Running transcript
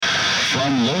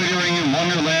from Loitering in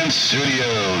Wonderland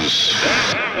Studios.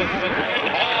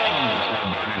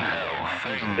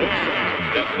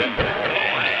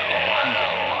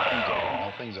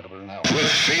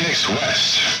 With Phoenix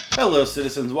West. Hello,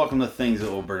 citizens. Welcome to Things That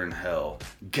Will Burn in Hell.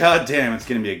 God damn, it's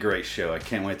going to be a great show. I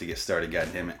can't wait to get started, god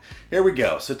damn it. Here we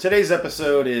go. So today's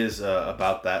episode is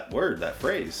about that word, that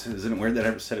phrase. Isn't it weird that I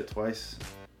ever said it twice?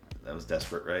 That was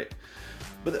desperate, right?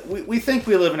 But we think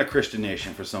we live in a Christian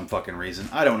nation for some fucking reason.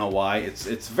 I don't know why.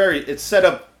 It's set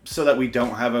up so that we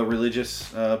don't have a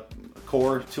religious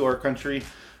core to our country.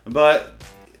 But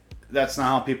that's not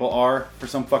how people are for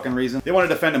some fucking reason. They want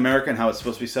to defend America and how it's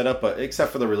supposed to be set up, but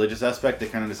except for the religious aspect, they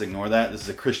kind of just ignore that. This is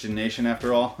a Christian nation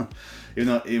after all.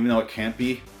 even though it can't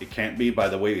be by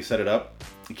the way we set it up.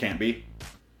 It can't be.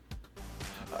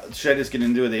 Should I just get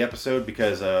into the episode?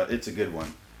 Because it's a good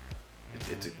one.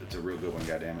 It's a real good one,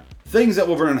 goddammit. Things That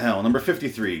Will Burn in Hell, number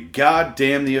 53. God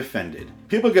damn the offended.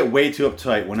 People get way too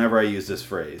uptight whenever I use this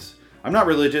phrase. I'm not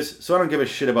religious, so I don't give a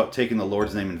shit about taking the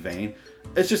Lord's name in vain.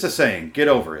 It's just a saying, get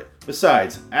over it.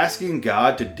 Besides, asking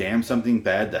God to damn something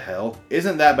bad to hell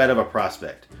isn't that bad of a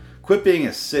prospect. Quit being a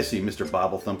sissy, Mr.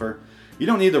 Bobble Thumper. You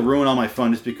don't need to ruin all my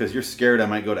fun just because you're scared I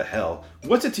might go to hell.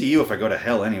 What's it to you if I go to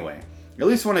hell anyway? At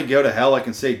least when I go to hell, I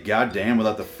can say goddamn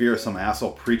without the fear of some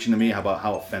asshole preaching to me about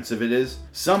how offensive it is.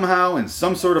 Somehow, in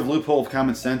some sort of loophole of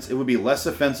common sense, it would be less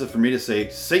offensive for me to say,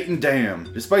 Satan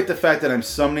damn, despite the fact that I'm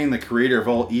summoning the creator of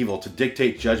all evil to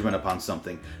dictate judgment upon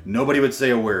something. Nobody would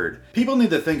say a word. People need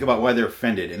to think about why they're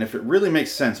offended, and if it really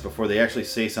makes sense before they actually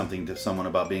say something to someone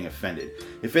about being offended.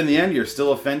 If in the end you're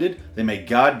still offended, then may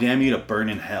goddamn you to burn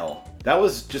in hell. That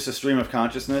was just a stream of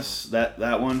consciousness, that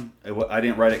one. I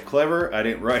didn't write it clever. I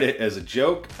didn't write it as a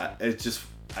joke. I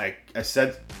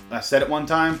said it one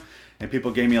time, and people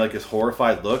gave me like this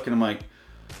horrified look, and I'm like,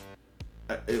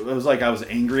 it was like I was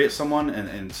angry at someone,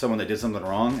 and someone that did something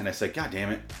wrong, and I said, God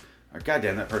damn it, or God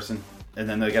damn that person, and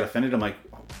then they got offended. I'm like,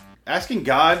 asking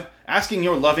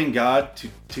your loving God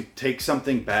to take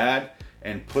something bad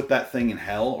and put that thing in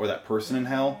hell, or that person in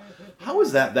hell, how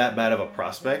is that bad of a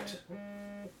prospect?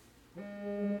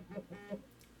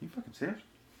 You fucking serious?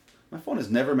 My phone has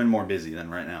never been more busy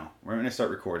than right now. Right when I start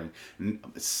recording.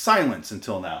 Silence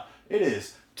until now. It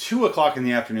is 2 o'clock in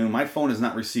the afternoon. My phone has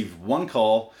not received one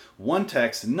call, one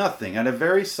text, nothing. I had a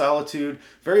very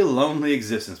lonely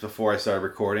existence before I started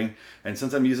recording. And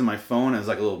since I'm using my phone as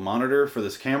like a little monitor for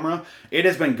this camera, it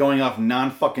has been going off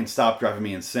non-fucking stop, driving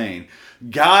me insane.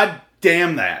 God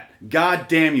damn that. God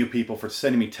damn you people for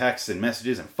sending me texts and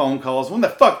messages and phone calls. When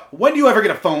do you ever get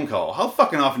a phone call? How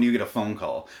fucking often do you get a phone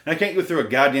call? And I can't go through a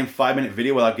goddamn 5-minute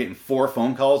video without getting 4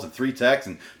 phone calls and 3 texts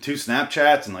and 2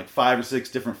 Snapchats and like 5 or 6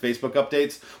 different Facebook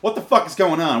updates. What the fuck is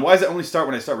going on? Why does it only start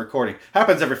when I start recording?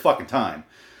 Happens every fucking time.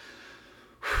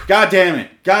 God damn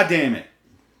it. God damn it.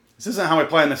 This isn't how I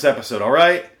plan this episode,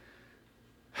 alright?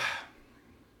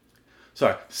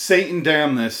 Sorry. Satan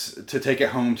damn this to take it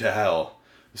home to hell.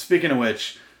 Speaking of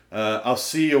which, I'll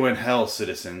see you in hell,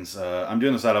 citizens. I'm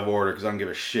doing this out of order because I don't give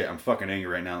a shit. I'm fucking angry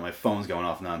right now. My phone's going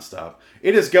off nonstop.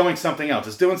 It is going something else.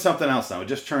 It's doing something else now. It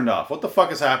just turned off. What the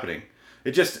fuck is happening?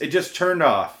 It just turned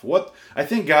off. What? I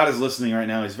think God is listening right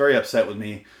now. He's very upset with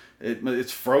me.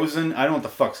 It's frozen. I don't know what the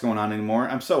fuck's going on anymore.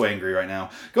 I'm so angry right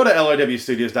now. Go to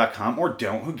LIWstudios.com or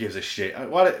don't. Who gives a shit?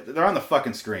 They're on the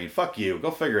fucking screen. Fuck you.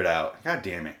 Go figure it out. God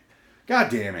damn it. God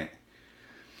damn it.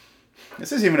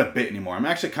 This isn't even a bit anymore. I'm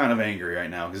actually kind of angry right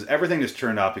now because everything just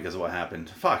turned off because of what happened.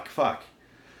 Fuck.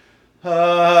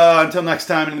 Until next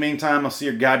time, in the meantime, I'll see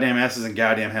your goddamn asses in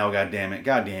goddamn hell, goddamn it.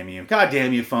 Goddamn you.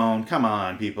 Goddamn you, phone. Come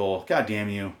on, people. Goddamn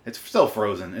you. It's still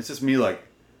frozen. It's just me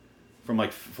from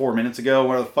 4 minutes ago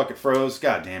where the fuck it froze.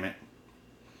 Goddamn it.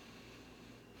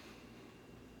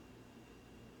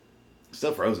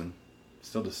 Still frozen.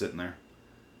 Still just sitting there.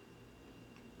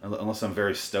 Unless I'm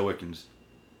very stoic and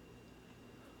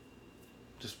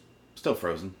still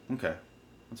frozen. Okay.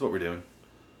 That's what we're doing.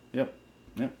 Yep.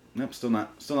 Still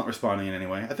not responding in any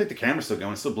way. I think the camera's still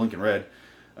going. It's still blinking red.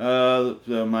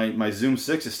 My Zoom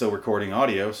 6 is still recording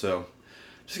audio, so I'm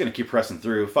just going to keep pressing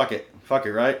through. Fuck it,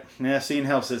 right? Yeah, see you in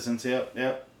hell, citizens. Yep.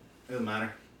 Doesn't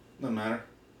matter. God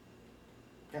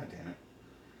damn it.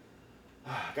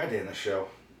 God damn this show.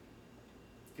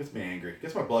 Gets me angry.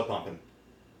 Gets my blood pumping.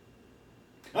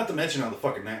 Not to mention all the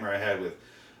fucking nightmare I had with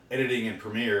editing in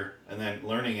Premiere and then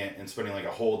learning it and spending like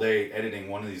a whole day editing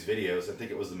one of these videos. I think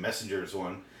it was the Messengers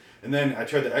one. And then I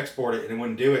tried to export it and it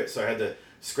wouldn't do it, so I had to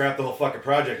scrap the whole fucking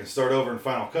project and start over in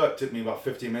Final Cut. It took me about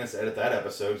 15 minutes to edit that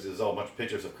episode because it was all a bunch of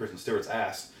pictures of Kristen Stewart's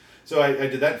ass. So I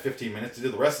did that in 15 minutes. To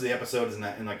do the rest of the episodes in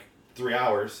like 3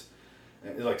 hours.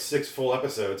 Like 6 full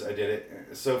episodes I did it.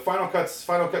 So Final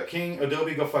Cut King,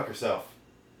 Adobe, go fuck yourself.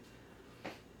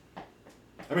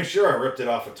 I mean, sure, I ripped it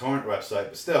off a torrent website,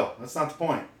 but still, that's not the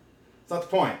point. It's not the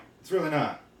point. It's really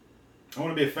not. I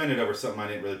want to be offended over something I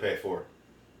didn't really pay for.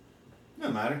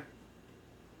 Doesn't matter.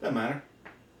 Doesn't matter.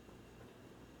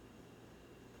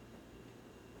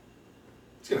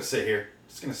 Just gonna sit here.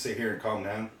 Just gonna sit here and calm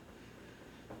down.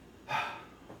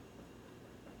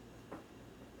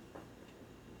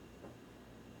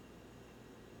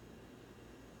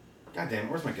 God damn it,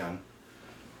 where's my gun?